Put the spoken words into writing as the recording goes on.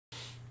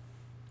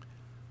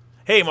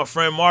Hey, my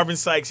friend Marvin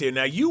Sykes here.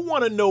 Now, you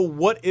want to know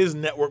what is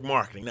network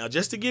marketing. Now,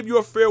 just to give you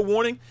a fair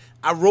warning,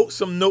 I wrote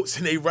some notes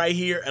and they right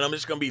here, and I'm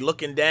just going to be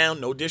looking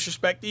down. No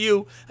disrespect to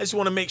you. I just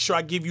want to make sure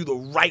I give you the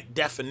right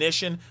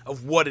definition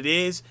of what it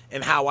is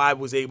and how I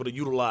was able to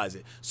utilize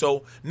it.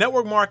 So,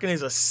 network marketing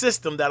is a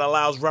system that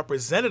allows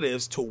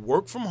representatives to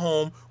work from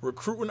home,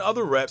 recruiting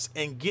other reps,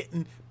 and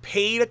getting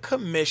paid a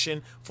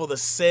commission for the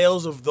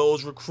sales of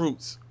those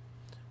recruits.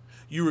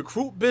 You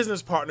recruit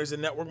business partners in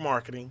network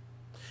marketing.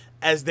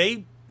 As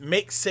they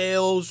make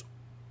sales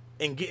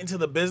and get into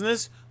the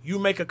business, you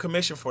make a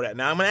commission for that.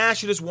 Now, I'm going to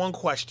ask you this one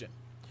question.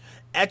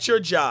 At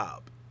your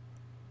job,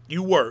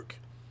 you work,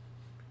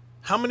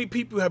 how many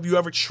people have you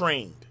ever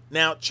trained?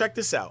 Now, check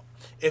this out.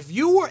 If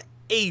you were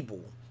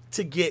able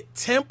to get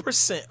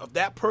 10% of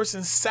that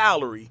person's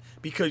salary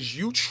because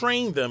you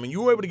trained them and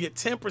you were able to get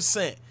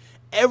 10%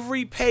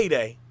 every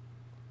payday,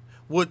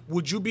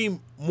 would you be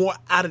more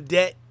out of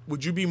debt?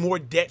 Would you be more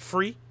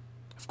debt-free?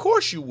 Of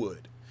course you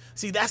would.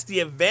 See, that's the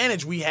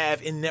advantage we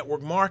have in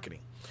network marketing.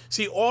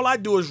 See, all I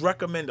do is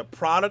recommend a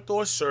product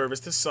or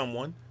service to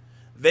someone.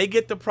 They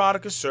get the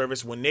product or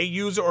service. When they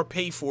use it or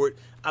pay for it,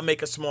 I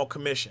make a small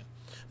commission.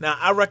 Now,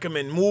 I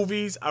recommend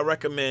movies. I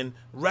recommend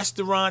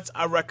restaurants.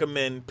 I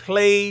recommend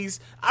plays.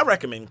 I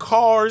recommend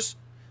cars.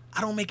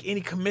 I don't make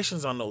any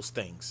commissions on those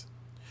things.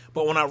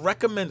 But when I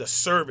recommend a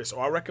service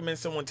or I recommend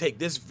someone take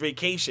this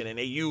vacation and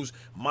they use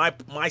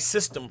my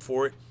system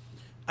for it,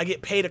 I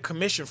get paid a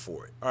commission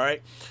for it. All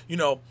right. You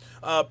know,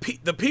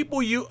 the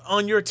people you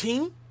on your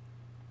team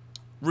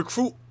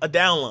recruit a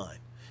downline,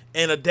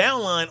 and a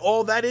downline,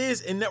 all that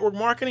is in network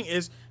marketing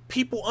is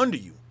people under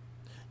you.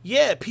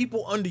 Yeah,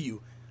 people under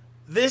you.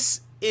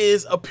 This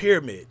is a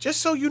pyramid, just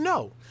so you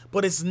know,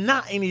 but it's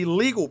not an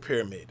illegal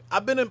pyramid.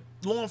 I've been in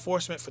law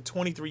enforcement for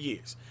 23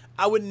 years.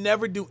 I would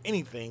never do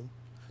anything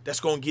that's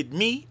going to get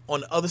me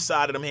on the other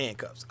side of them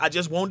handcuffs. I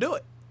just won't do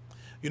it.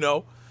 You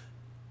know,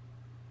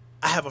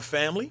 I have a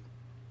family.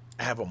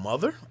 I have a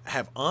mother, I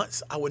have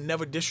aunts. I would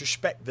never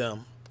disrespect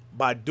them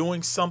by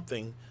doing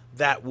something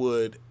that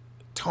would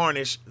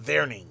tarnish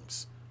their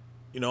names.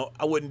 You know,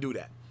 I wouldn't do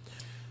that.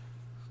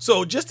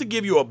 So just to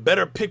give you a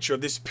better picture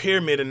of this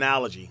pyramid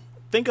analogy,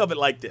 think of it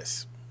like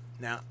this.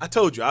 Now, I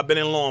told you, I've been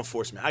in law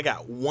enforcement. I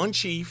got one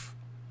chief,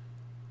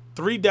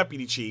 3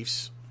 deputy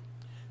chiefs.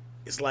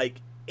 It's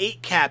like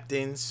 8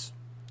 captains,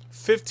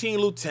 15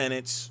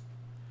 lieutenants,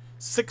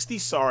 60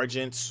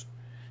 sergeants,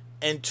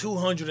 and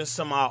 200 and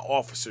some odd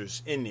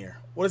officers in there.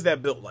 What is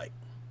that built like?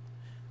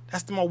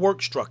 That's my work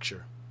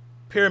structure.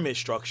 Pyramid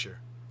structure.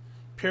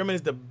 Pyramid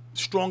is the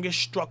strongest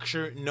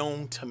structure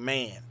known to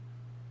man.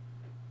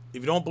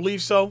 If you don't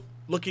believe so,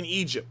 look in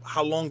Egypt,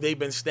 how long they've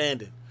been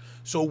standing.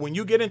 So when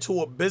you get into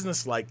a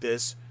business like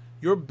this,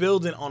 you're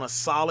building on a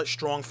solid,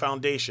 strong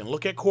foundation.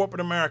 Look at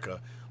corporate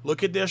America.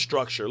 Look at their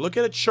structure. Look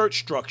at a church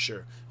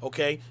structure,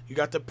 okay? You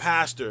got the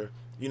pastor,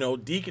 you know,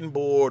 deacon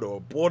board or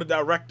board of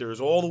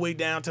directors, all the way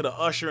down to the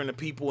usher and the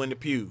people in the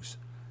pews.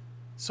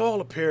 It's all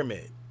a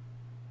pyramid.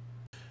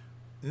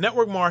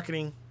 Network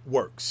marketing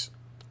works.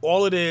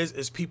 All it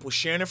is people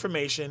sharing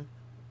information,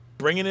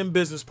 bringing in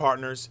business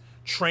partners,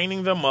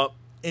 training them up,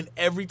 and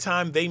every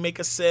time they make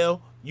a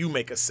sale, you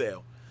make a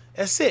sale.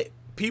 That's it.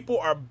 People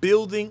are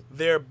building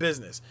their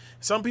business.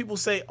 Some people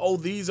say, oh,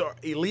 these are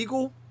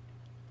illegal.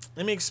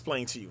 Let me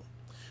explain to you.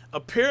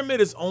 A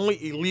pyramid is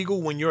only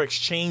illegal when you're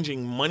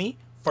exchanging money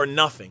for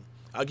nothing.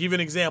 I'll give you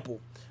an example.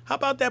 How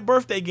about that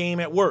birthday game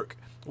at work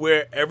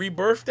where every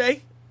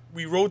birthday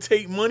we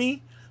rotate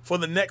money for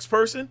the next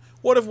person?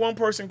 What if one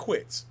person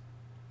quits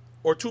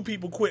or 2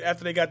 people quit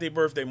after they got their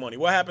birthday money?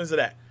 What happens to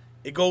that?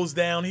 It goes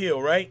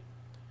downhill, right?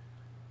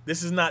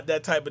 This is not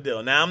that type of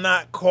deal. Now, I'm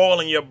not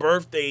calling your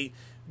birthday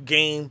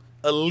game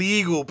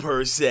illegal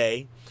per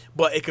se,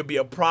 but it could be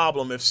a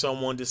problem if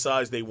someone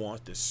decides they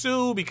want to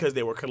sue because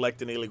they were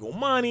collecting illegal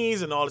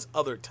monies and all this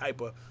other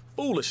type of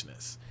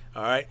foolishness.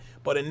 All right.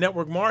 But in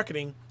network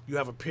marketing, you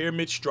have a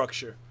pyramid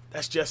structure.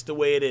 That's just the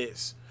way it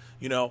is.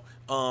 You know,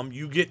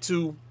 you get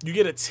a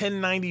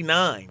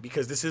 1099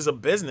 because this is a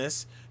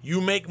business. You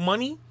make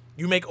money.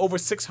 You make over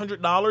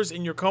 $600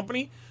 in your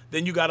company.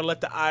 Then you got to let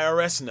the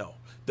IRS know.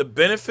 The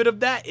benefit of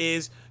that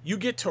is you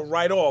get to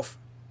write off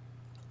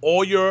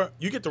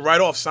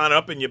sign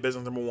up in your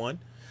business, number one.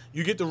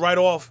 You get to write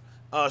off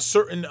a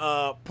certain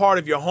part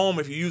of your home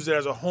if you use it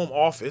as a home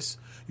office.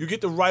 You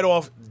get to write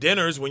off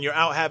dinners when you're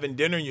out having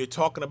dinner and you're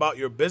talking about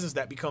your business.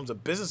 That becomes a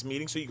business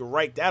meeting, so you can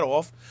write that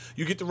off.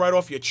 You get to write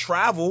off your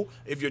travel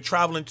if you're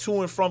traveling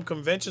to and from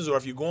conventions or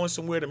if you're going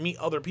somewhere to meet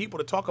other people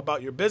to talk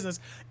about your business.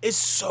 It's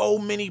so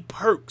many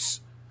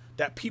perks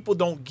that people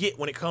don't get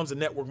when it comes to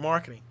network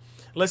marketing.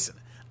 Listen,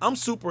 I'm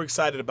super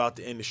excited about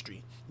the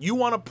industry. You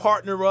want to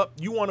partner up,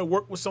 you want to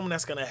work with someone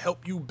that's going to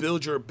help you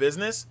build your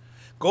business,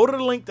 go to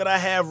the link that I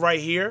have right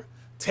here.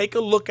 Take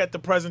a look at the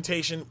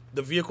presentation,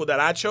 the vehicle that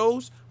I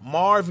chose,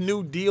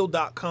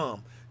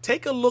 marvnewdeal.com.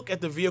 Take a look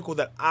at the vehicle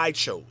that I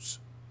chose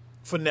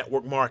for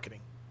network marketing.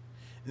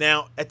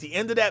 Now, at the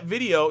end of that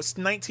video, it's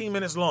 19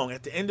 minutes long.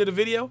 At the end of the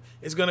video,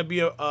 it's going to be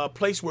a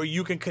place where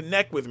you can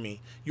connect with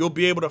me. You'll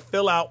be able to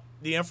fill out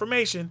the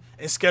information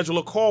and schedule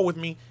a call with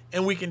me,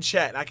 and we can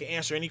chat. I can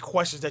answer any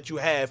questions that you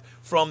have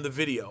from the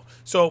video.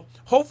 So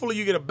hopefully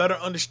you get a better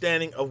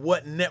understanding of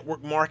what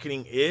network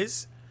marketing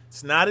is.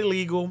 It's not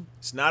illegal.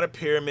 It's not a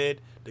pyramid.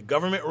 The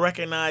government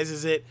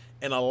recognizes it,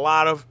 and a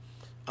lot of,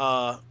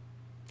 how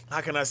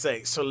can I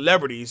say,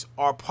 celebrities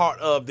are part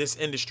of this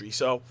industry.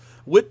 So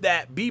with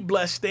that, be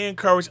blessed, stay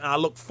encouraged, and I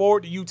look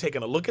forward to you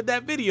taking a look at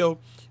that video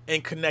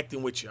and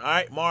connecting with you. All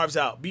right, Marv's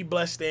out. Be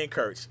blessed, stay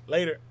encouraged.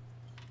 Later.